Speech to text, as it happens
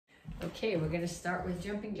Okay, we're going to start with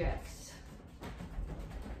jumping jacks.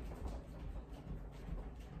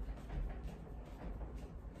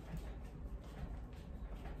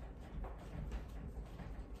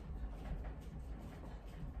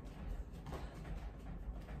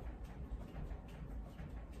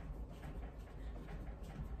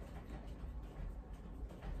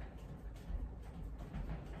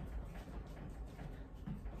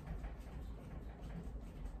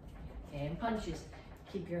 And punches.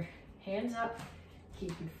 Keep your hands up, keep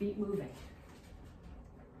your feet moving.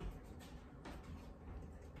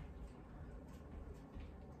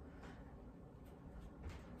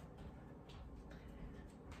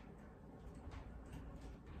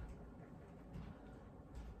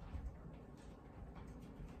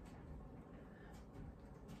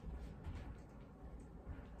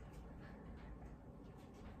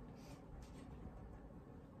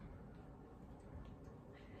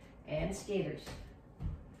 And skaters.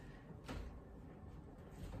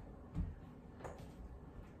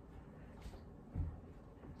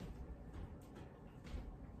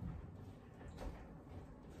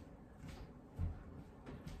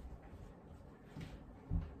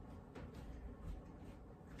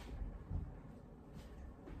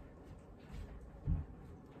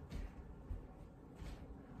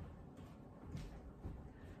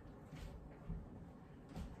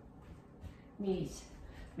 Knees.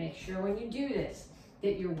 Make sure when you do this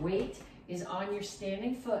that your weight is on your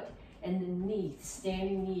standing foot and the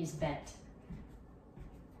standing knee is bent.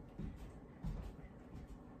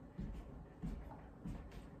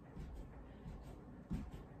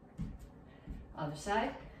 Other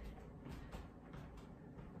side.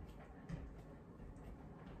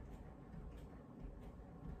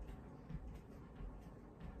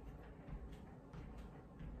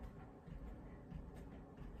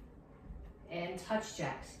 And touch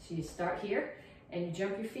jacks. So you start here and you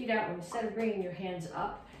jump your feet out, and instead of bringing your hands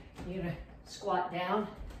up, you're gonna squat down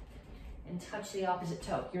and touch the opposite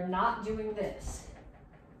toe. You're not doing this.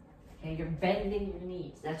 Okay, you're bending your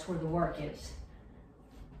knees. That's where the work is.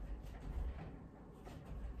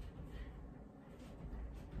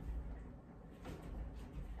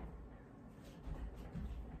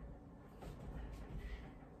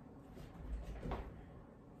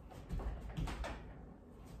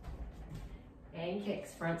 And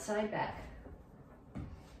kicks, front, side, back.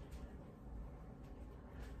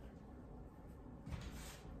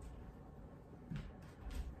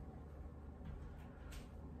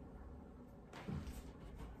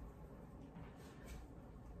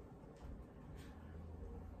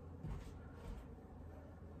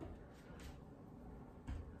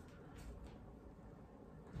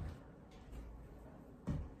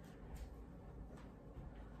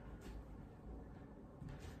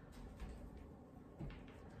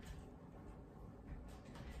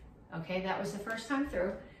 Okay, that was the first time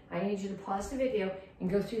through. I need you to pause the video and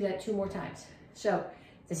go through that 2 more times. So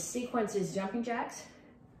the sequence is jumping jacks,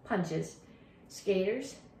 punches,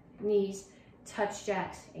 skaters, knees, touch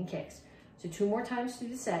jacks, and kicks. So 2 more times through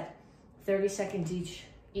the set, 30 seconds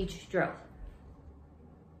each drill.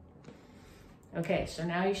 Okay, so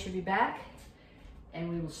now you should be back and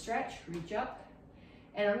we will stretch, reach up.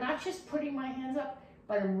 And I'm not just putting my hands up,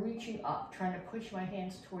 but I'm reaching up, trying to push my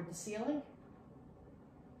hands toward the ceiling.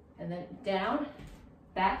 And then down,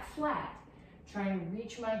 back flat, trying to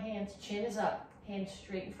reach my hands, chin is up, hands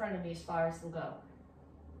straight in front of me as far as they'll go.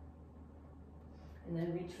 And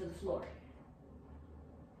then reach for the floor.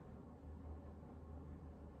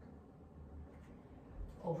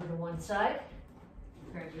 Over to one side,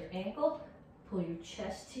 grab your ankle, pull your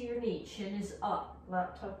chest to your knee, chin is up,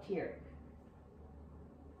 not tucked here.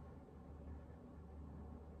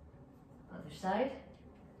 Other side.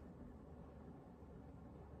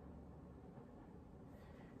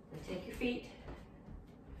 Take your feet,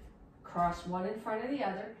 cross one in front of the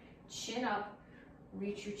other, chin up,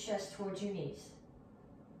 reach your chest towards your knees.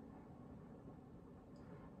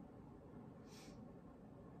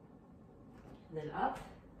 And then up,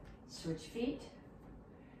 switch feet,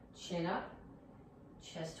 chin up,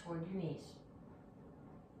 chest toward your knees.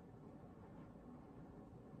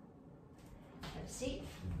 Have a seat,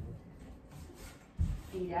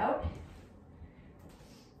 feet out.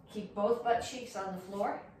 Keep both butt cheeks on the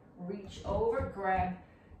floor. Reach over, grab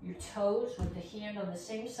your toes with the hand on the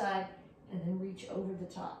same side, and then reach over the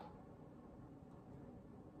top.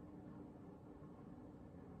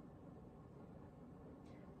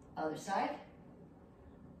 Other side.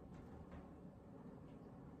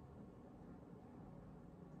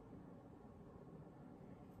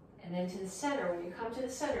 And then to the center. When you come to the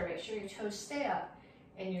center, make sure your toes stay up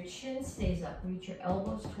and your chin stays up. Reach your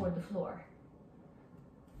elbows toward the floor.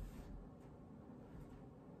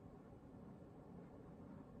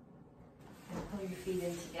 feet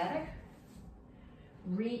in together.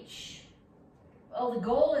 Reach. Well, the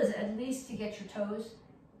goal is at least to get your toes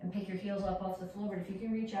and pick your heels up off the floor, but if you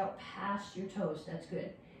can reach out past your toes, that's good.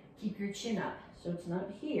 Keep your chin up, so it's not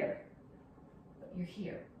here, but you're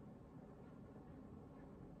here.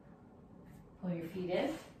 Pull your feet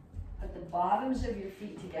in, put the bottoms of your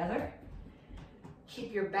feet together.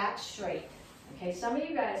 Keep your back straight. Okay, some of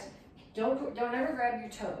you guys, don't ever grab your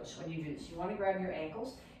toes when you do this. You want to grab your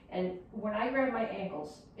ankles. And when I grab my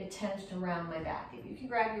ankles, it tends to round my back. If you can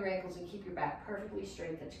grab your ankles and keep your back perfectly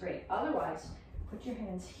straight, that's great. Otherwise, put your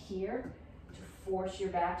hands here to force your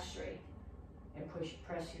back straight and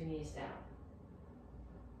press your knees down.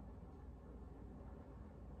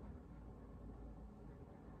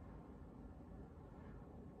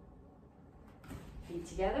 Feet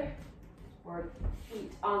together, or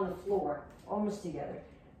feet on the floor, almost together.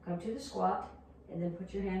 Come to the squat, and then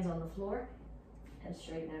put your hands on the floor and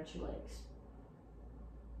straighten out your legs.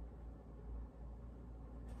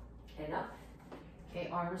 And up. Okay,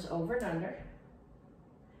 arms over and under.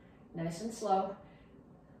 Nice and slow.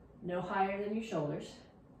 No higher than your shoulders.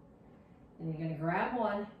 And you're going to grab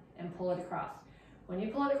one and pull it across. When you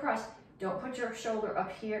pull it across, don't put your shoulder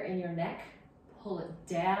up here in your neck. Pull it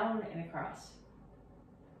down and across.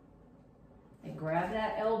 And grab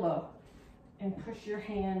that elbow and push your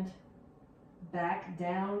hand back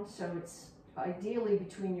down so it's ideally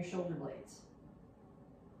between your shoulder blades.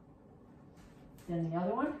 Then the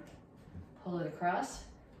other one, pull it across.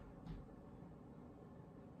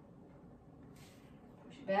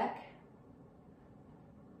 Push it back.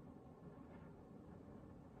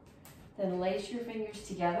 Then lace your fingers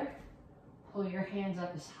together. Pull your hands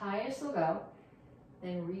up as high as they'll go.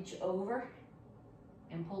 Then reach over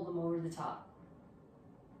and pull them over the top.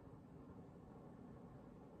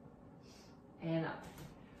 And up.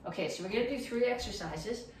 Okay, so we're going to do 3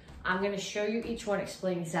 exercises. I'm going to show you each one,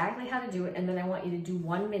 explain exactly how to do it, and then I want you to do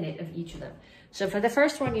 1 minute of each of them. So for the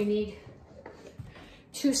first one, you need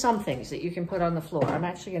 2 somethings that you can put on the floor. I'm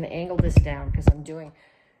actually going to angle this down because I'm doing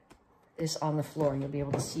this on the floor and you'll be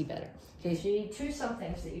able to see better. Okay, so you need 2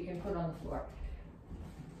 somethings that you can put on the floor.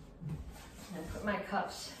 And put my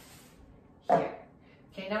cups here.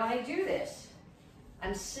 Okay, now when I do this,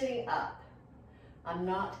 I'm sitting up. I'm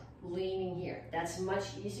not leaning here. That's much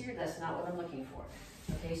easier. That's not what I'm looking for.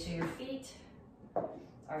 Okay, so your feet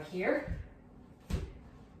are here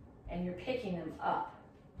and you're picking them up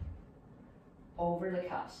over the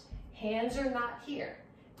cuffs. Hands are not here.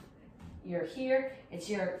 You're here. It's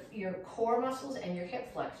your core muscles and your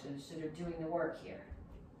hip flexors that are doing the work here.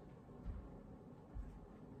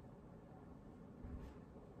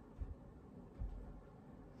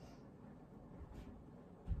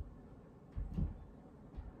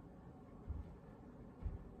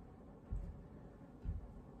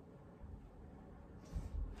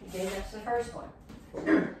 Okay, that's the first one.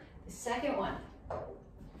 The second one,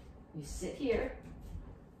 you sit here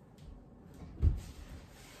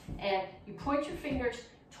and you point your fingers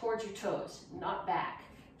towards your toes, not back.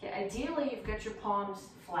 Okay, ideally you've got your palms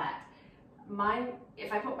flat. Mine,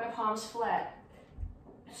 if I put my palms flat,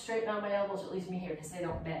 straighten out my elbows, it leaves me here because they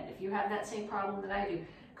don't bend. If you have that same problem that I do,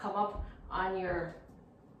 come up on your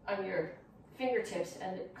fingertips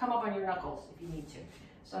and come up on your knuckles if you need to.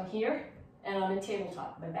 So I'm here. And I'm in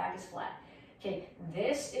tabletop, my back is flat. Okay,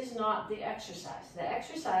 this is not the exercise. The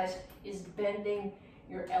exercise is bending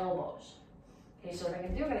your elbows. Okay, so what I'm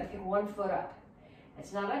gonna do, I'm gonna pick one foot up.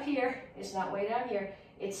 It's not up here, it's not way down here.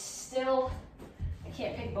 It's still, I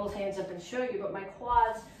can't pick both hands up and show you, but my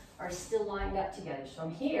quads are still lined up together. So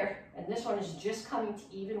I'm here, and this one is just coming to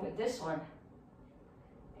even with this one.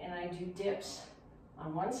 And I do dips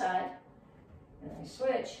on one side, and I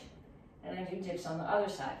switch, and I do dips on the other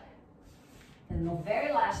side. And the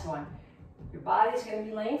very last one, your body's going to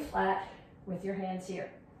be laying flat with your hands here.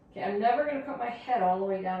 Okay, I'm never going to put my head all the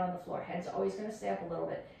way down on the floor. Head's always going to stay up a little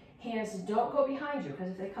bit. Hands don't go behind you,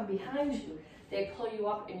 because if they come behind you, they pull you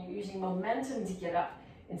up and you're using momentum to get up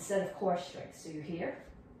instead of core strength. So you're here,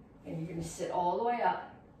 and you're going to sit all the way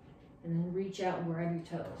up, and then reach out and grab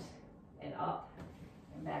your toes, and up,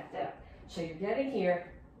 and back down. So you're getting here,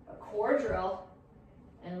 a core drill,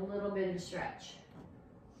 and a little bit of stretch.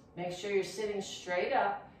 Make sure you're sitting straight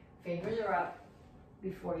up, fingers are up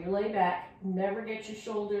before you lay back. Never get your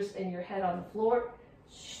shoulders and your head on the floor.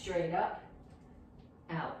 Straight up,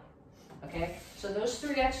 out. Okay, so those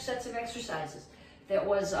 3 sets of exercises. That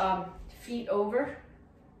was feet over,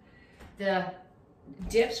 the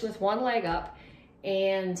dips with one leg up,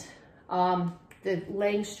 and the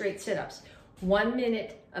laying straight sit-ups. 1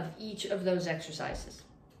 minute of each of those exercises.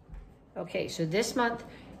 Okay, so this month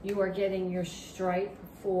you are getting your stripe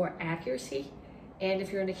for accuracy And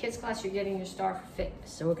if you're in a kids class, you're getting your Star for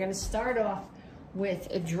Fitness. So we're gonna start off with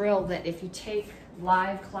a drill that if you take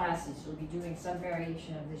live classes, you'll be doing some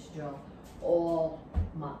variation of this drill all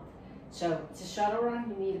month. So to shuttle run,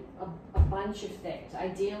 you need a bunch of things.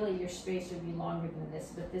 Ideally, your space would be longer than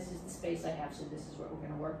this, but this is the space I have, so this is what we're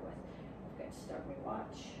gonna work with. Okay, start my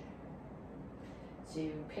watch. So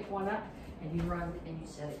you pick one up, and you run, and you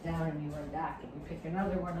set it down, and you run back, and you pick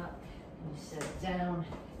another one up, and you set it down,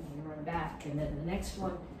 and you run back, and then the next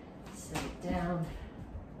one, set it down.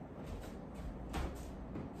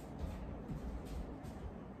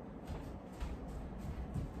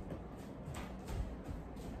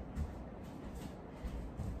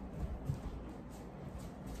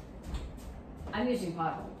 I'm using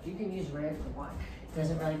potholes. You can use whatever you want. It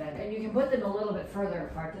doesn't really matter. And you can put them a little bit further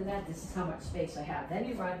apart than that. This is how much space I have. Then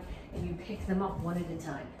you run and you pick them up one at a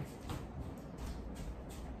time.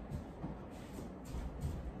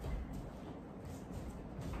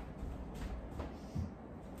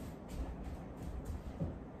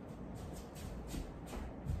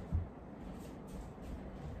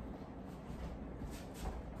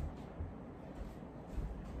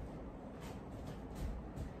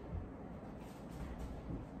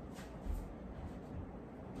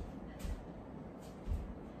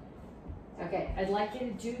 Okay, I'd like you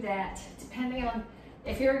to do that depending on,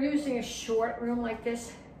 if you're using a short room like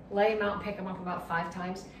this, lay them out and pick them up about 5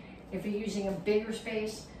 times. If you're using a bigger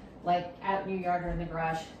space, like out in your yard or in the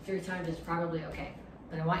garage, 3 times is probably okay.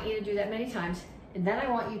 But I want you to do that many times, and then I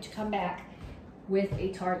want you to come back with a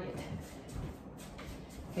target.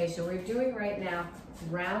 Okay, so we're doing right now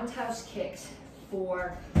roundhouse kicks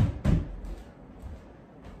for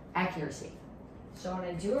accuracy. So when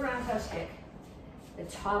I do a roundhouse kick, the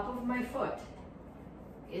top of my foot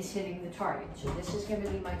is hitting the target. So this is going to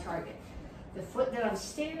be my target. The foot that I'm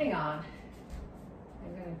standing on,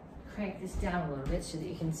 I'm going to crank this down a little bit so that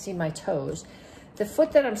you can see my toes. The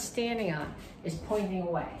foot that I'm standing on is pointing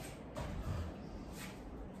away.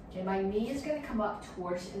 Okay, my knee is going to come up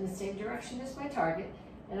towards in the same direction as my target,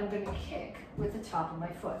 and I'm going to kick with the top of my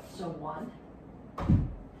foot. So 1,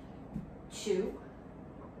 2,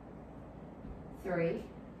 3,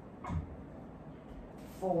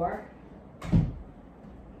 4,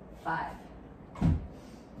 5.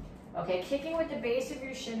 Okay, kicking with the base of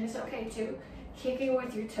your shin is okay too. Kicking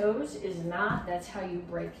with your toes is not. That's how you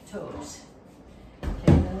break toes.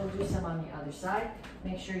 Okay, and then we'll do some on the other side.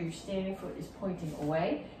 Make sure your standing foot is pointing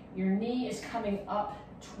away. Your knee is coming up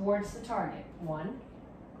towards the target. 1,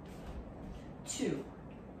 2,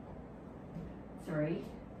 3,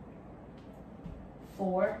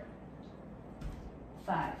 4,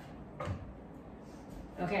 5.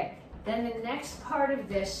 Okay, then the next part of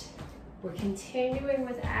this, we're continuing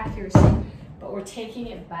with accuracy, but we're taking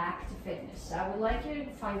it back to fitness. So I would like you to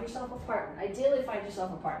find yourself a partner. Ideally, find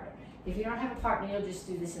yourself a partner. If you don't have a partner, you'll just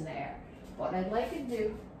do this in the air. What I'd like you to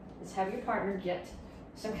do is have your partner get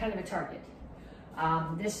some kind of a target.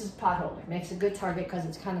 This is potholder. Makes a good target because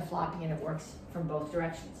it's kind of floppy and it works from both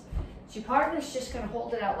directions. So your partner's just going to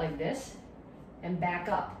hold it out like this and back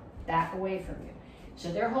up, back away from you.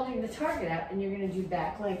 So they're holding the target out, and you're going to do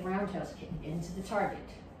back leg roundhouse kick into the target.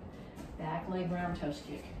 Back leg roundhouse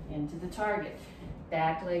kick into the target.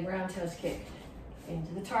 Back leg roundhouse kick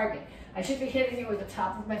into the target. I should be hitting you with the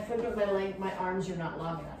top of my foot, but my arms are not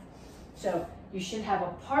long enough. So you should have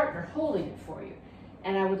a partner holding it for you.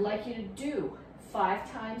 And I would like you to do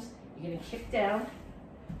 5 times. You're going to kick down,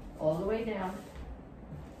 all the way down,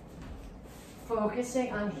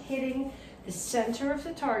 focusing on hitting the center of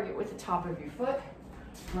the target with the top of your foot.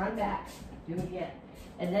 Run back, do it again.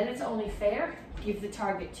 And then it's only fair, give the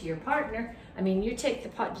target to your partner. I mean, you take the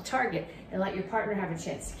target and let your partner have a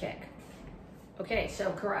chance to kick. Okay, so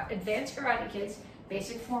Advanced Karate Kids,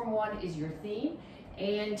 Basic Form 1 is your theme,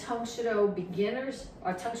 and Tang Soo Do beginners,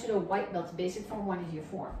 or Tang Soo Do white belts, Basic Form 1 is your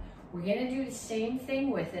form. We're gonna do the same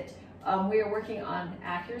thing with it. We are working on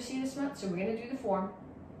accuracy this month, so we're gonna do the form.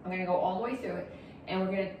 I'm gonna go all the way through it, and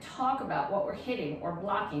we're gonna talk about what we're hitting or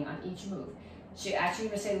blocking on each move. So you're actually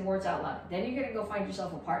going to say the words out loud. Then you're going to go find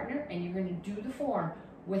yourself a partner, and you're going to do the form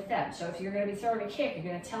with them. So if you're going to be throwing a kick, you're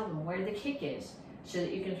going to tell them where the kick is so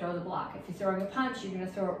that you can throw the block. If you're throwing a punch, you're going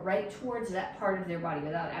to throw it right towards that part of their body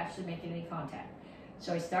without actually making any contact.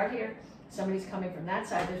 So I start here. Somebody's coming from that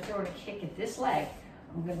side. They're throwing a kick at this leg.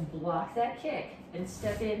 I'm going to block that kick and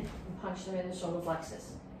step in and punch them in the solar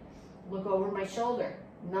plexus. Look over my shoulder.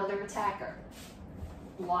 Another attacker.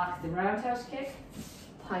 Block the roundhouse kick.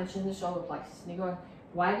 Punch in the solar plexus. And you're going,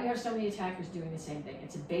 why do you have so many attackers doing the same thing?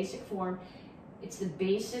 It's a basic form. It's the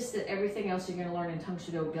basis that everything else you're going to learn in Tang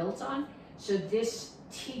Soo Do builds on. So this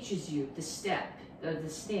teaches you the step the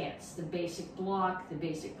stance, the basic block, the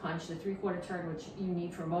basic punch, the 3/4 turn, which you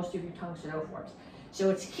need for most of your Tang Soo Do forms.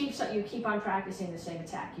 So you keep on practicing the same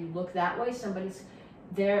attack. You look that way, somebody's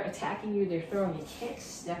there attacking you, they're throwing a kick,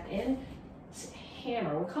 step in,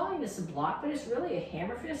 hammer. We're calling this a block, but it's really a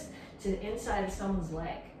hammer fist to the inside of someone's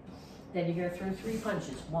leg. Then you're gonna throw 3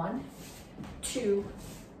 punches. 1, 2,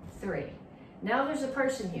 3. Now there's a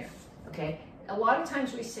person here, okay? A lot of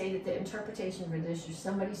times we say that the interpretation for this is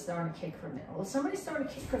somebody's throwing a kick from there. Well, if somebody's throwing a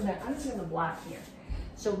kick from there, I'm just gonna block here.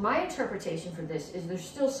 So my interpretation for this is there's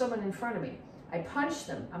still someone in front of me. I punch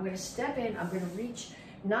them, I'm gonna step in, I'm gonna reach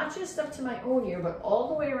not just up to my own ear, but all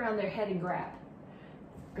the way around their head and grab.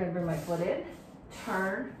 I'm gonna bring my foot in,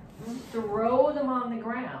 turn, throw them on the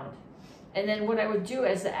ground. And then what I would do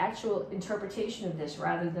as the actual interpretation of this,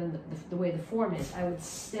 rather than the way the form is, I would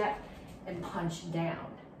step and punch down.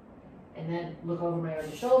 And then look over my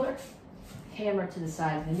other shoulder, hammer to the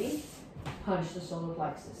side of the knee, punch the solar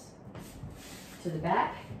plexus. To the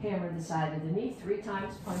back, hammer the side of the knee 3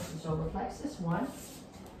 times, punch the solar plexus. 1,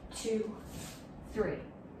 2, 3.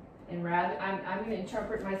 And rather, I'm going to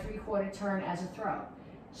interpret my 3/4 turn as a throw.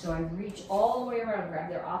 So I reach all the way around, grab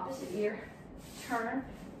their opposite ear, turn,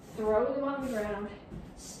 throw them on the ground,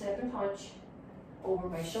 step and punch, over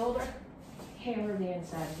my shoulder, hammer the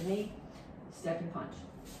inside of the knee, step and punch.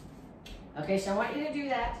 Okay, so I want you to do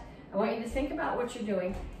that. I want you to think about what you're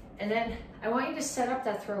doing, and then I want you to set up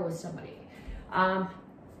that throw with somebody.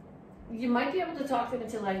 You might be able to talk them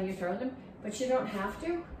into letting you throw them, but you don't have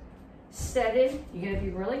to. Set in, you're gonna be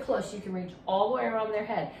really close. You can reach all the way around their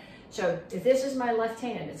head. So if this is my left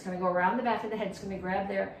hand, it's gonna go around the back of the head, it's gonna grab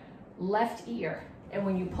their left ear. And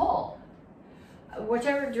when you pull,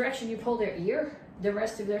 whichever direction you pull their ear, the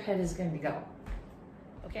rest of their head is gonna go.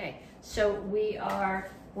 Okay, so we are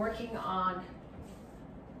working on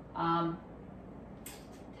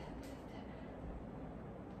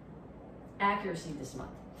accuracy this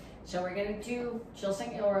month. So we're gonna do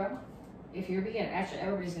Chilsang Ilro. If you're a beginner, actually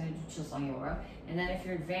everybody's gonna do Chilsang Ilro. And then if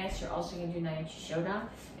you're advanced, you're also gonna do Naichi Shodan.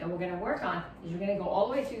 And we're gonna work on, is we're gonna go all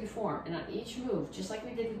the way through the form. And on each move, just like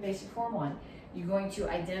we did with basic form 1, you're going to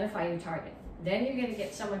identify your target. Then you're gonna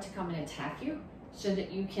get someone to come and attack you so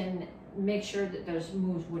that you can make sure that those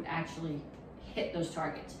moves would actually hit those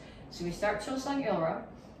targets. So we start Chilsang Ilro.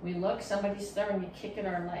 We look, somebody's throwing a kick at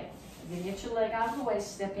our leg. You're gonna get your leg out of the way,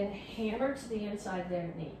 step in, hammer to the inside of their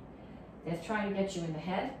knee. They're trying to get you in the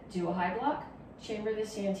head, do a high block, chamber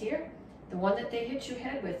this hand here. The one that they hit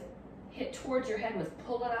towards your head with,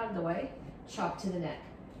 pull it out of the way, chop to the neck,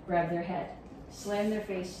 grab their head, slam their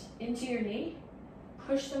face into your knee,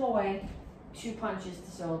 push them away, 2 punches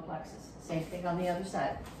to solar plexus. Same thing on the other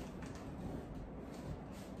side.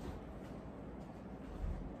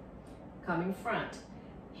 Coming front,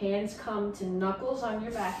 hands come to knuckles on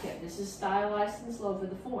your back hip. This is stylized and slow for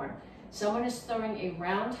the form. Someone is throwing a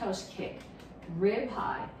roundhouse kick, rib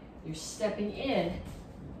high. You're stepping in,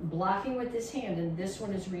 blocking with this hand, and this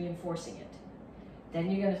one is reinforcing it.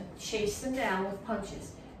 Then you're gonna chase them down with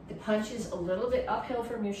punches. The punch is a little bit uphill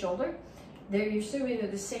from your shoulder. You're assuming they're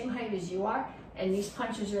the same height as you are, and these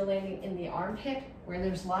punches are landing in the armpit, where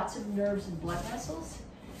there's lots of nerves and blood vessels,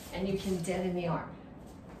 and you can deaden the arm.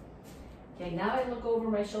 Okay, now I look over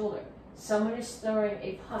my shoulder. Someone is throwing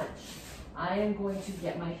a punch. I am going to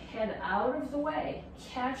get my head out of the way,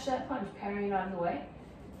 catch that punch, parry it out of the way.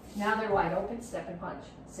 Now they're wide open, step and punch.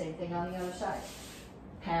 Same thing on the other side.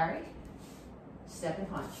 Parry, step and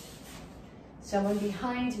punch. Someone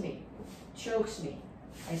behind me chokes me.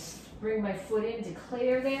 I bring my foot in to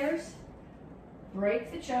clear theirs,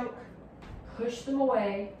 break the choke, push them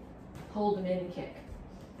away, pull them in and kick.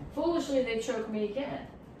 Foolishly, they choke me again.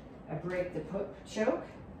 I break the choke,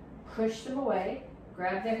 push them away,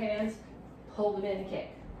 grab their hands, pull them in and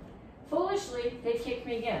kick. Foolishly, they kick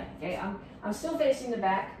me again. Okay, I'm still facing the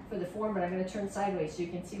back for the form, but I'm going to turn sideways so you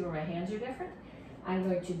can see where my hands are different. I'm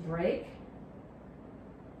going to break,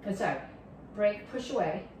 push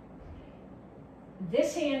away.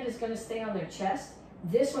 This hand is going to stay on their chest.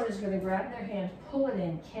 This one is going to grab their hand, pull it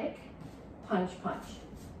in, kick, punch, punch.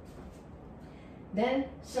 Then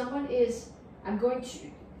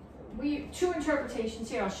two interpretations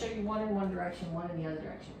here. I'll show you one in one direction, one in the other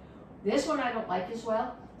direction. This one I don't like as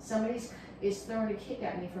well. Somebody is throwing a kick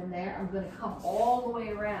at me from there. I'm going to come all the way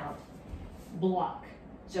around, block.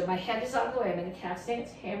 So my head is out of the way. I'm in a cat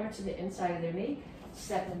stance, hammer to the inside of their knee,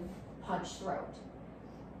 step and punch throat.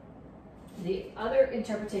 The other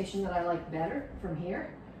interpretation that I like better from here,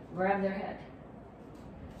 grab their head,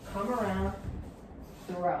 come around,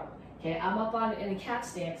 throw. Okay, I'm up in a cat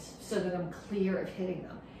stance so that I'm clear of hitting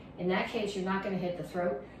them. In that case, you're not going to hit the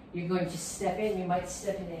throat. You're going to step in, you might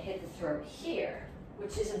step in and hit the throat here,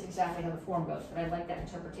 which isn't exactly how the form goes, but I like that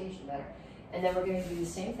interpretation better. And then we're going to do the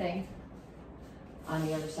same thing on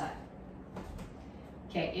the other side.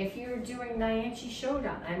 Okay, if you're doing Nyanchi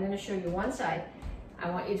Shodan, I'm going to show you one side. I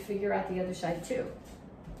want you to figure out the other side too.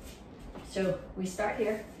 So we start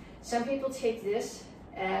here. Some people take this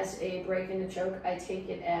as a break in the choke. I take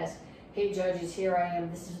it as, hey judges, here I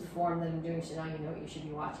am. This is the form that I'm doing, so now you know what you should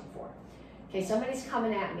be watching for. Okay, somebody's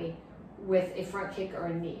coming at me with a front kick or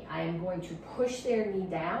a knee. I am going to push their knee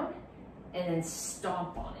down and then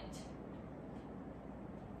stomp on it.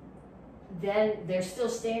 Then they're still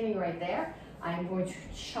standing right there. I am going to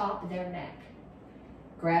chop their neck.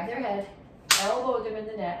 Grab their head, elbow them in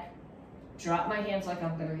the neck, drop my hands like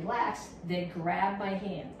I'm gonna relax, then grab my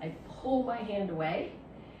hand. I pull my hand away,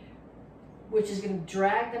 which is gonna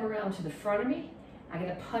drag them around to the front of me. I'm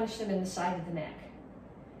gonna punch them in the side of the neck.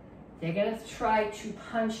 They're gonna try to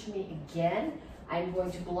punch me again. I'm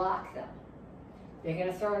going to block them. They're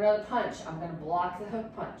gonna throw another punch. I'm gonna block the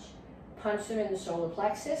hook punch. Punch them in the solar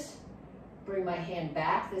plexus. Bring my hand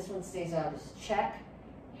back. This one stays out as a check.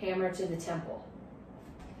 Hammer to the temple.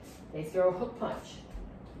 They throw a hook punch.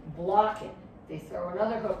 Block it. They throw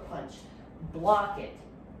another hook punch. Block it.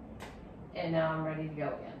 And now I'm ready to go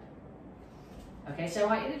again. Okay, so I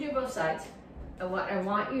want you to do both sides. I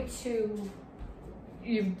want you to,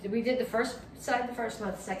 we did the first side the first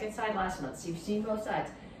month, second side last month, so you've seen both sides.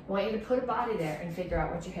 I want you to put a body there and figure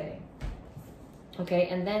out what you're hitting. Okay,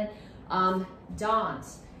 and then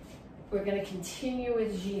Dons. We're going to continue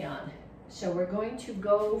with Jian. So we're going to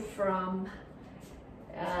go from,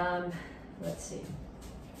 let's see,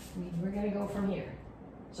 we're going to go from here.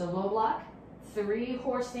 So low block, 3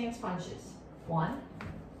 horse stance punches. 1,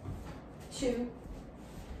 2,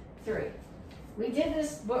 3. We did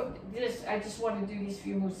this, but I just want to do these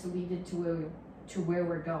few moves to lead it to where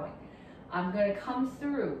we're going. I'm going to come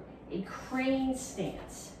through a crane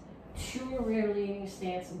stance to a rear leaning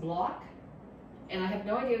stance block. And I have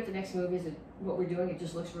no idea what the next move is, what we're doing. It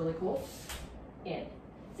just looks really cool. In.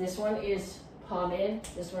 This one is palm in.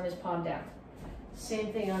 This one is palm down.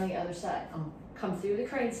 Same thing on the other side. Come through the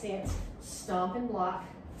crane stance, stomp and block,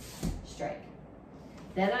 strike.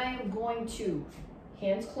 Then I am going to,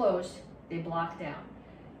 hands closed, they block down.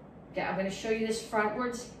 Okay, I'm going to show you this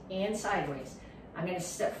frontwards and sideways. I'm going to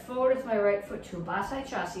step forward with my right foot to a Basai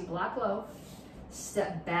Chassi, block low.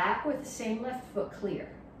 Step back with the same left foot, clear.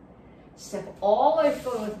 Step all the way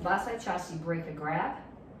forward with Basai Chassi, break a grab.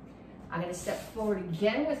 I'm going to step forward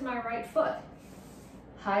again with my right foot.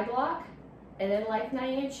 High block, and then like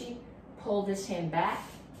Nyanchi, pull this hand back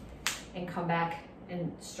and come back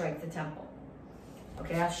and strike the temple.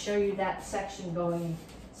 Okay, I'll show you that section going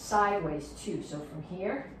sideways too. So from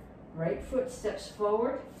here, right foot steps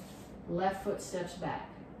forward, left foot steps back.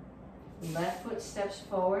 Left foot steps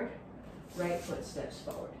forward, right foot steps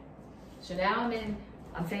forward. So now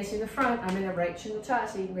I'm facing the front, I'm in a right Chungal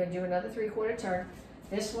Chassi. We're gonna do another 3/4 turn.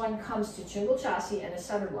 This one comes to Chungal Chassi and a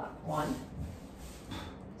center block. 1,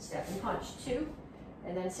 step and punch, 2,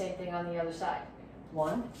 and then same thing on the other side.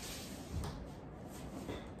 1,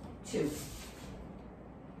 2.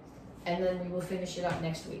 And then we will finish it up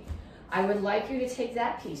next week. I would like you to take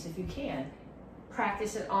that piece, if you can,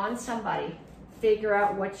 practice it on somebody, figure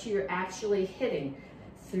out what you're actually hitting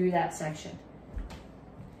through that section.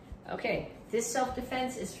 Okay, this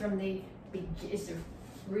self-defense is from the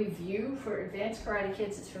review for advanced karate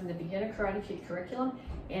kids. It's from the beginner karate kid curriculum,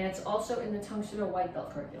 and it's also in the Tang Soo Do white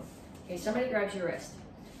belt curriculum. Okay, somebody grabs your wrist.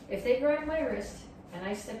 If they grab my wrist and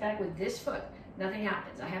I step back with this foot, nothing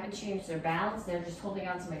happens. I haven't changed their balance. They're just holding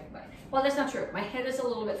on to my foot. Well, that's not true. My head is a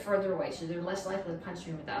little bit further away, so they're less likely to punch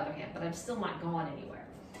me with the other hand, but I'm still not going anywhere.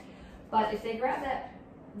 But if they grab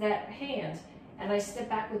that hand and I step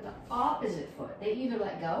back with the opposite foot, they either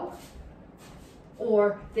let go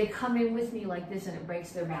or they come in with me like this and it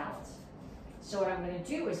breaks their balance. So what I'm going to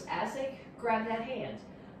do is, as they grab that hand,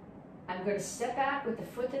 I'm going to step back with the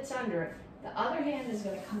foot that's under it. The other hand is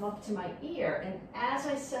going to come up to my ear, and as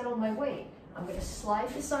I settle my weight, I'm going to slide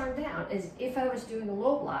this arm down as if I was doing a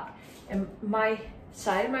low block, and my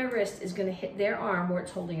side of my wrist is going to hit their arm where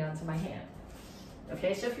it's holding onto my hand.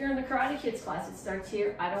 Okay, so if you're in the Karate Kids class, it starts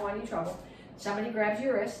here. I don't want any trouble. Somebody grabs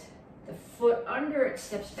your wrist, the foot under it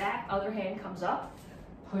steps back, other hand comes up,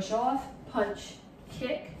 push off, punch,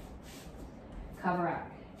 kick, cover out.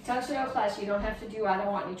 Tang Soo Do class, you don't have to do I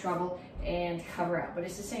don't want any trouble and cover out, but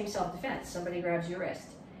it's the same self-defense. Somebody grabs your wrist,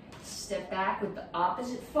 step back with the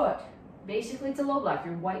opposite foot, basically it's a low block.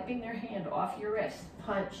 You're wiping their hand off your wrist,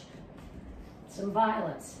 punch, some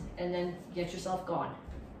violence, and then get yourself gone.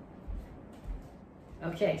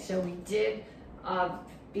 Okay, so we did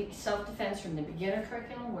self-defense from the beginner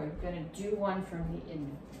curriculum. We're going to do one from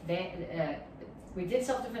the we did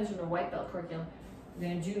self-defense from the white belt curriculum. We're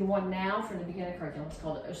going to do one now from the beginner curriculum. It's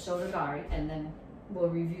called Osotogari, and then we'll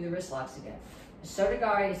review the wrist locks again.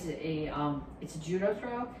 Osotogari is it's a judo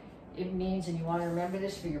throw. It means, and you want to remember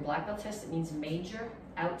this for your black belt test, it means major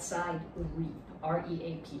outside reap,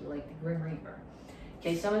 R-E-A-P, like the Grim Reaper.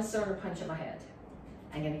 Okay, someone's throwing a punch at my head.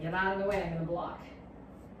 I'm going to get out of the way. I'm going to block.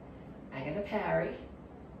 I'm going to parry.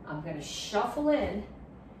 I'm going to shuffle in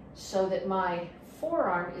so that my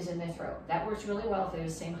forearm is in their throat. That works really well if they're the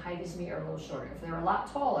same height as me or a little shorter. If they're a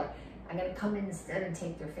lot taller, I'm going to come in instead and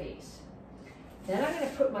take their face. Then I'm going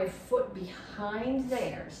to put my foot behind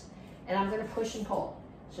theirs, and I'm going to push and pull.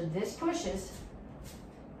 So this pushes,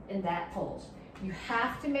 and that pulls. You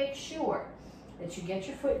have to make sure that you get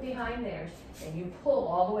your foot behind theirs, and you pull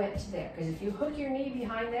all the way up to there. Because if you hook your knee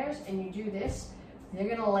behind theirs and you do this, they're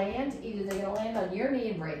going to land, either they're going to land on your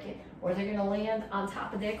knee and break it, or they're going to land on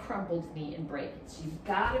top of their crumpled knee and break it. So you've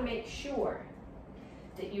got to make sure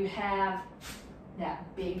that you have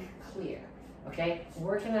that big clear. Okay,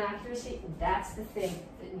 working on accuracy, that's the thing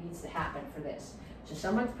that needs to happen for this. So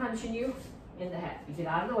someone's punching you in the head. You get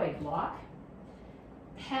out of the way, block,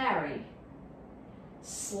 parry,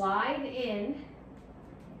 slide in,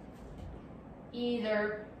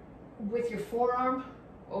 either with your forearm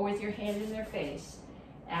or with your hand in their face.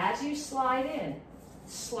 As you slide in,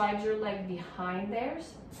 slide your leg behind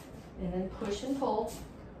theirs, and then push and pull,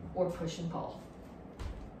 or push and pull.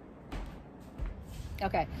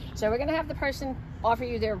 Okay, so we're gonna have the person offer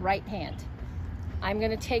you their right hand. I'm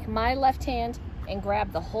gonna take my left hand and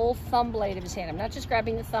grab the whole thumb blade of his hand. I'm not just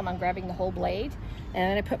grabbing the thumb, I'm grabbing the whole blade. And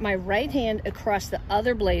then I put my right hand across the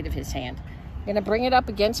other blade of his hand. I'm gonna bring it up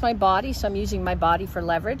against my body, so I'm using my body for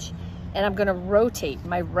leverage. And I'm gonna rotate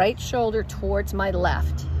my right shoulder towards my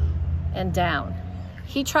left and down.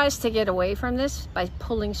 He tries to get away from this by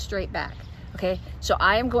pulling straight back, okay? So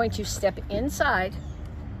I am going to step inside,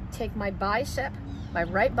 take my bicep, my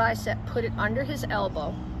right bicep, put it under his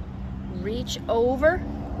elbow, reach over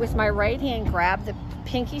with my right hand, grab the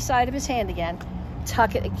pinky side of his hand again,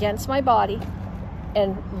 tuck it against my body,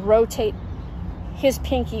 and rotate his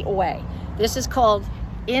pinky away. This is called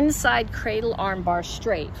inside cradle arm bar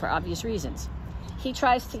straight for obvious reasons. He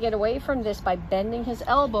tries to get away from this by bending his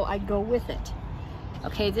elbow. I go with it.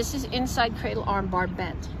 Okay, this is inside cradle arm bar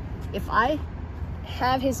bent. If I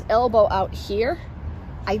have his elbow out here,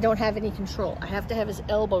 I don't have any control. I have to have his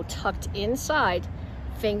elbow tucked inside,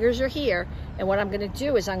 fingers are here, and what I'm gonna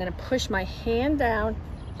do is I'm gonna push my hand down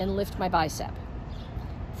and lift my bicep.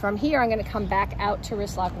 From here, I'm gonna come back out to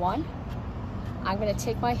wrist lock 1. I'm gonna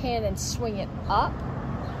take my hand and swing it up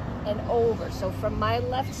and over. So from my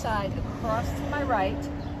left side across to my right,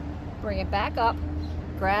 bring it back up,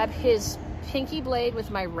 grab his pinky blade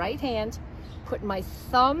with my right hand, put my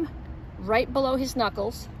thumb right below his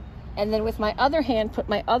knuckles, and then with my other hand, put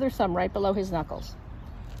my other thumb right below his knuckles.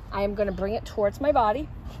 I am gonna bring it towards my body,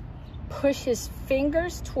 push his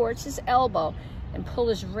fingers towards his elbow, and pull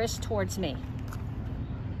his wrist towards me.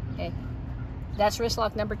 Okay, that's wrist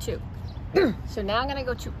lock number 2. So now I'm gonna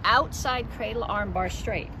go to outside cradle arm bar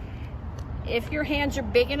straight. If your hands are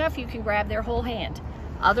big enough, you can grab their whole hand.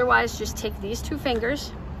 Otherwise, just take these 2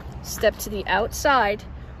 fingers, step to the outside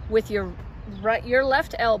with your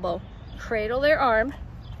left elbow, cradle their arm,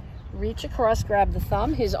 reach across, grab the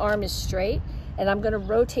thumb, his arm is straight, and I'm gonna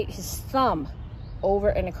rotate his thumb over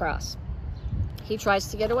and across. He tries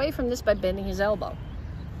to get away from this by bending his elbow.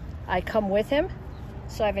 I come with him,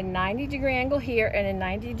 so I have a 90-degree angle here and a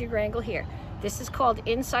 90-degree angle here. This is called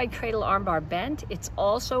inside cradle armbar bent. It's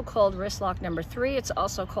also called wrist lock number 3. It's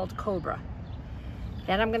also called cobra.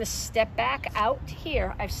 Then I'm gonna step back out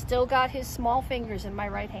here. I've still got his small fingers in my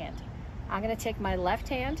right hand. I'm gonna take my left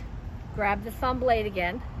hand, grab the thumb blade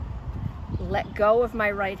again, let go of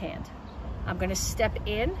my right hand. I'm gonna step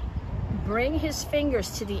in, bring his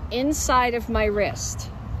fingers to the inside of my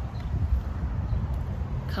wrist.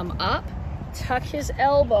 Come up, tuck his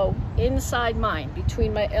elbow inside mine,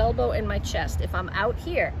 between my elbow and my chest. If I'm out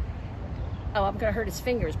here, oh, I'm gonna hurt his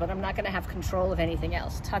fingers, but I'm not gonna have control of anything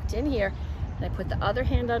else. Tucked in here, and I put the other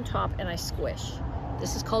hand on top and I squish.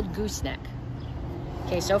 This is called gooseneck.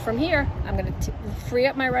 Okay, so from here, I'm gonna free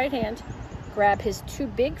up my right hand, grab his 2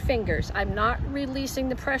 big fingers. I'm not releasing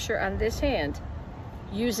the pressure on this hand.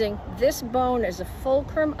 Using this bone as a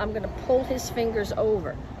fulcrum, I'm gonna pull his fingers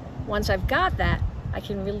over. Once I've got that, I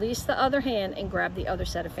can release the other hand and grab the other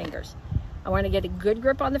set of fingers. I want to get a good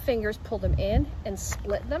grip on the fingers, pull them in and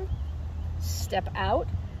split them, step out.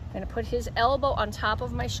 I'm going to put his elbow on top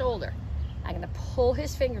of my shoulder. I'm going to pull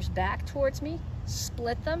his fingers back towards me,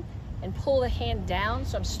 split them, and pull the hand down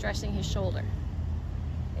so I'm stressing his shoulder.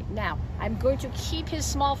 Now, I'm going to keep his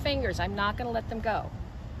small fingers. I'm not going to let them go.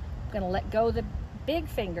 I'm going to let go of the big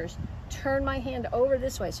fingers, turn my hand over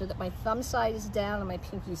this way so that my thumb side is down and my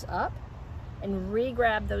pinky's up, and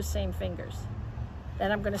re-grab those same fingers.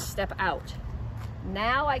 Then I'm going to step out.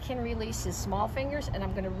 Now I can release his small fingers, and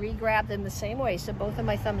I'm going to re-grab them the same way so both of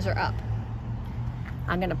my thumbs are up.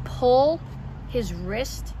 I'm going to pull his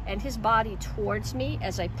wrist and his body towards me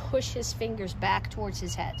as I push his fingers back towards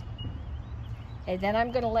his head. Okay, then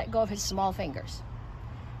I'm going to let go of his small fingers.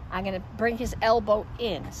 I'm going to bring his elbow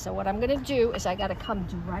in. So what I'm going to do is I got to come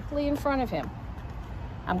directly in front of him.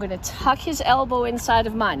 I'm going to tuck his elbow inside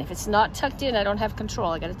of mine. If it's not tucked in, I don't have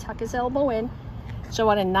control. I got to tuck his elbow in. So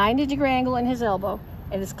on a 90-degree angle in his elbow,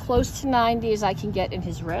 and as close to 90 as I can get in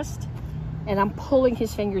his wrist, and I'm pulling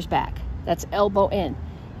his fingers back. That's elbow in.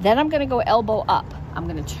 Then I'm going to go elbow up. I'm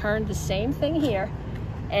going to turn the same thing here,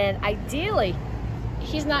 and ideally,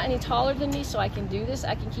 he's not any taller than me, so I can do this.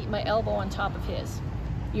 I can keep my elbow on top of his.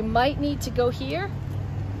 You might need to go here.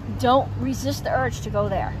 Don't resist the urge to go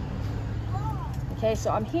there. Okay,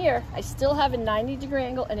 so I'm here. I still have a 90-degree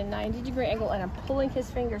angle and a 90-degree angle, and I'm pulling his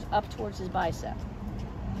fingers up towards his bicep.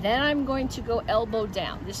 Then I'm going to go elbow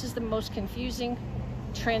down. This is the most confusing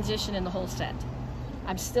transition in the whole set.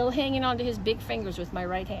 I'm still hanging onto his big fingers with my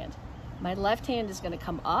right hand. My left hand is going to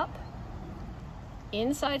come up,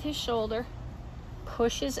 inside his shoulder,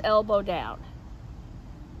 push his elbow down.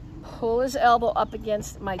 Pull his elbow up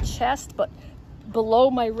against my chest, but below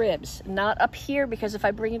my ribs, not up here, because if I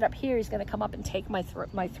bring it up here, he's going to come up and take my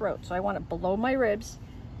throat. So I want it below my ribs.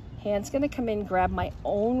 Hand's going to come in, grab my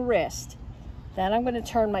own wrist. Then I'm going to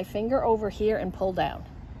turn my finger over here and pull down.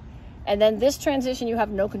 And then this transition, you have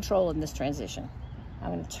no control in this transition.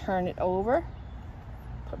 I'm going to turn it over,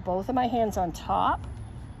 put both of my hands on top,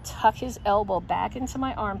 tuck his elbow back into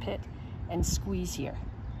my armpit, and squeeze here.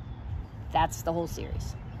 That's the whole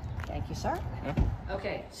series. Thank you, sir.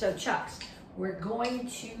 Okay, so chucks. We're going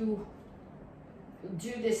to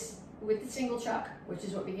do this with the single chuck, which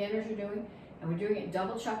is what beginners are doing, and we're doing it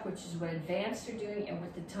double chuck, which is what advanced are doing, and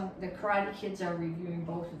what the karate kids are reviewing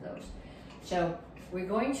both of those. So we're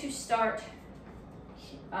going to start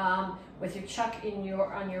with your chuck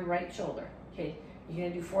on your right shoulder. Okay, you're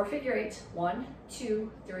going to do 4 figure eights. 1,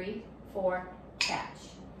 2, 3, 4, catch.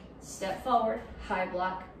 Step forward, high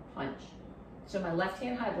block, punch. So my left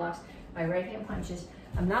hand high blocks, my right hand punches.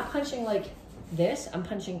 I'm not punching like this, I'm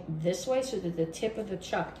punching this way so that the tip of the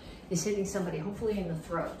chuck is hitting somebody, hopefully in the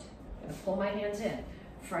throat. I'm gonna pull my hands in.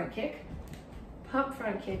 Front kick, pump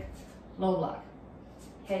front kick, low block.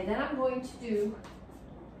 Okay, then I'm going to do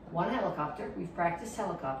 1 helicopter. We've practiced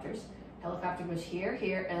helicopters. Helicopter goes here,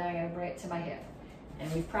 here, and then I'm gonna bring it to my hip.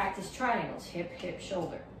 And we've practiced triangles, hip, hip,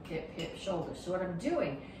 shoulder, hip, hip, shoulder. So what I'm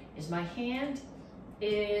doing is my hand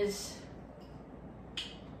is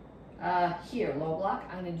here, low block.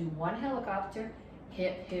 I'm gonna do 1 helicopter,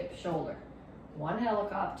 hip, hip, shoulder. 1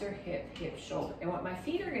 helicopter, hip, hip, shoulder. And what my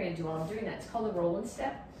feet are gonna do while I'm doing that, it's called a roll and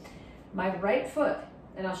step. My right foot,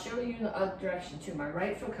 and I'll show you in the other direction too, my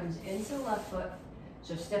right foot comes into the left foot,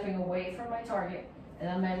 so stepping away from my target, and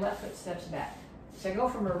then my left foot steps back. So I go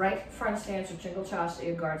from a right front stance or chingle choss to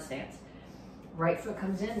a guard stance. Right foot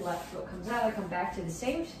comes in, left foot comes out. I come back to the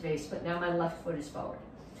same space, but now my left foot is forward.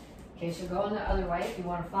 Okay, so going the other way. If you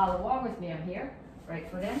want to follow along with me, I'm here. Right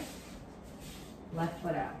foot in, left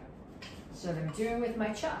foot out. So what I'm doing with my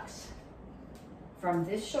chucks. From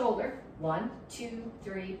this shoulder, 1, 2,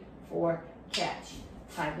 3, 4, catch.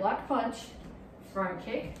 High block punch, front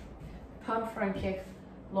kick, pump front kick,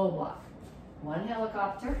 low block. 1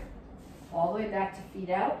 helicopter, all the way back to feet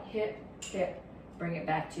out, hip, hip, bring it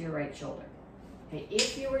back to your right shoulder. Okay,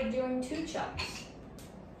 if you were doing 2 chucks,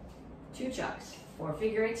 4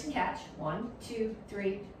 figure eights and catch. 1, 2,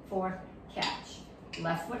 3, 4, catch.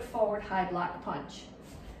 Left foot forward, high block punch.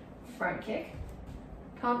 Front kick,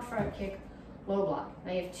 pump front kick, low block.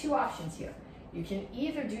 Now you have 2 options here. You can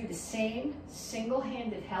either do the same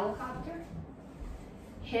single-handed helicopter,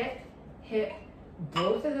 hip, hip,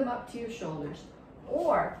 both of them up to your shoulders,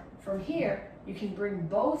 or from here, you can bring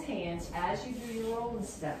both hands as you do your roll and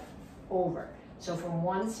step over. So from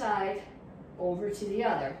one side over to the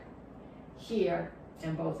other, here,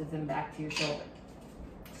 and both of them back to your shoulder.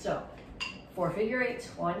 So 4 figure eights,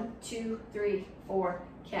 1, 2, 3, 4,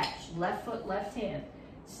 catch. Left foot, left hand,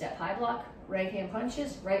 step high block, right hand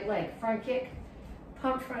punches, right leg, front kick,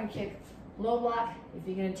 pump front kick, low block. If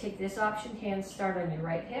you're gonna take this option, hands start on your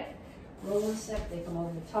right hip, roll and step, they come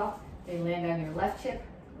over the top, they land on your left hip,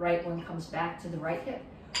 right one comes back to the right hip,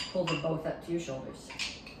 pull them both up to your shoulders.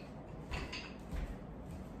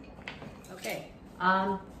 Okay,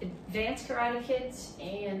 Advanced Karate Kids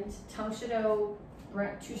and Tang Soo Do,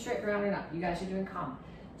 2 straight ground and up. You guys are doing kama.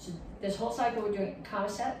 So this whole cycle we're doing kama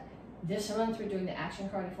set. This month we're doing the action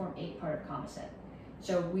karate form 8 part of kama set.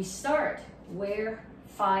 So we start where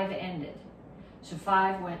 5 ended. So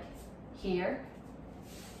 5 went here,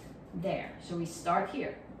 there. So we start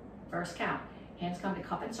here. First count. Hands come to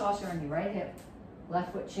cup and saucer on your right hip.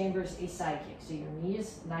 Left foot chambers a side kick. So your knee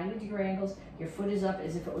is 90-degree angles. Your foot is up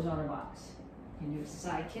as if it was on a box. You do a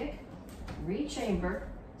side kick, re-chamber,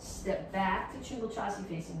 step back to Chingle Chassi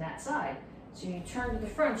facing that side. So you turn to the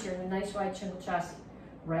front, you're in a nice wide Chingle Chassi.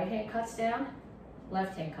 Right hand cuts down,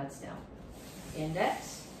 left hand cuts down.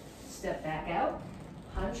 Index, step back out,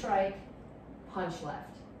 punch right, punch left.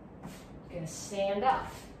 You're gonna stand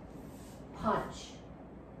up, punch,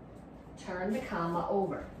 turn the kama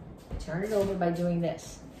over. Turn it over by doing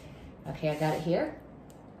this. Okay, I got it here.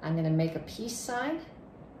 I'm gonna make a peace sign,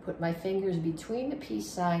 put my fingers between the peace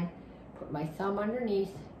sign, put my thumb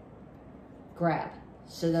underneath, grab,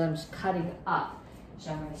 so that I'm cutting up.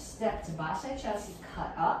 So I'm gonna step to Basai Chassi,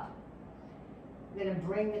 cut up. I'm gonna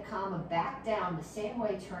bring the kama back down the same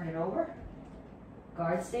way, turn it over.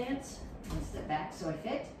 Guard stance, one step back so I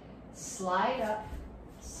fit. Slide up,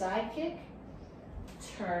 side kick,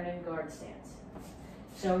 turn and guard stance.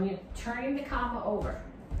 So when you're turning the kama over,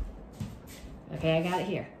 okay, I got it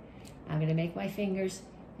here. I'm gonna make my fingers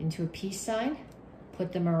into a peace sign,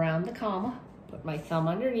 put them around the kama, put my thumb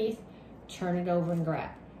underneath, turn it over and grab.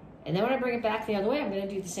 And then when I bring it back the other way, I'm gonna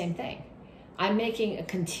do the same thing. I'm making a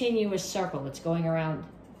continuous circle that's going around.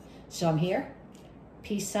 So I'm here,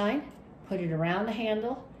 peace sign, put it around the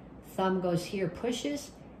handle, thumb goes here,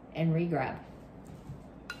 pushes, and re-grab.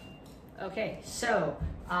 Okay, so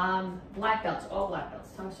black belts, all black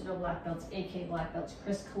belts, Tang Soo Do black belts, AK black belts,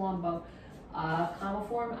 Chris Colombo, kama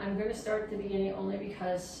form. I'm going to start at the beginning only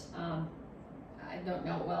because I don't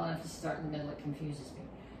know it well enough to start in the middle. It confuses me.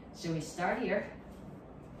 So we start here.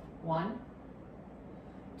 1,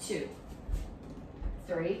 2,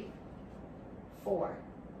 3, 4.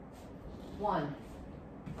 1,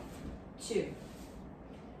 2,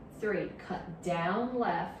 3. Cut down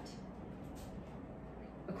left,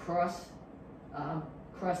 across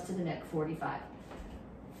to the neck, 45.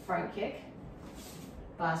 Front kick,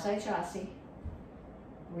 Basai Chassi,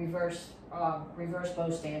 reverse bow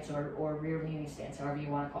stance or rear leaning stance, however you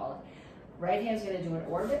want to call it. Right hand's going to do an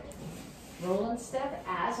orbit, roll and step.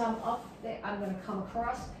 As I'm up there, I'm going to come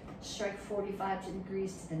across, strike 45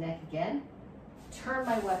 degrees to the neck again. Turn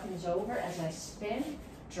my weapons over as I spin,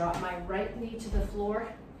 drop my right knee to the floor,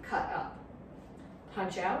 cut up.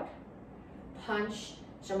 Punch out, punch.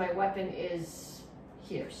 So my weapon is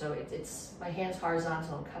here. So it's my hand's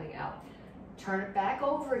horizontal, I'm cutting out. Turn it back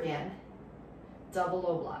over again, double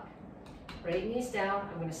low block. Right knee's down,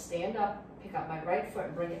 I'm gonna stand up, pick up my right foot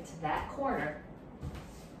and bring it to that corner.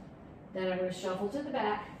 Then I'm gonna shuffle to the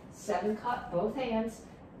back, 7 cut, both hands,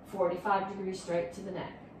 45 degrees straight to the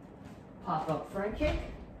neck. Pop up front kick,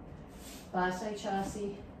 Basai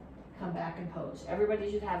Chassi, come back and pose.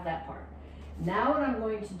 Everybody should have that part. Now what I'm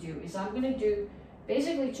going to do is I'm gonna do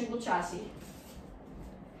basically Chingle Chassi,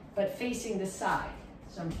 but facing the side.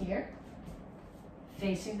 So I'm here,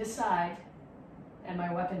 facing the side, and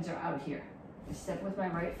my weapons are out here. I step with my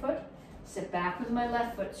right foot, step back with my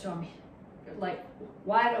left foot, so I'm like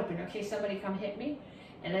wide open. Okay, somebody come hit me,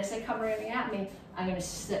 and as they come running at me, I'm gonna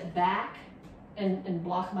step back and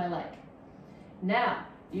block my leg. Now,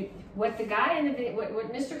 what the guy in the video,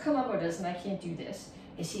 what Mr. Colombo does, and I can't do this,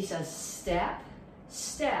 is he says step,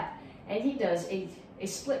 step, and he does a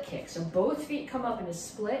split kick. So both feet come up in a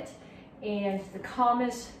split, and the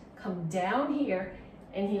kamas come down here,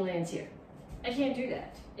 and he lands here. I can't do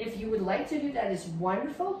that. If you would like to do that, is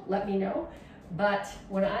wonderful, let me know. But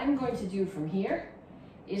what I'm going to do from here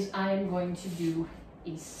is I'm going to do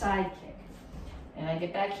a side kick. And I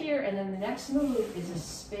get back here, and then the next move is a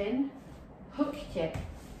spin, hook kick,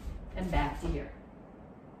 and back to here.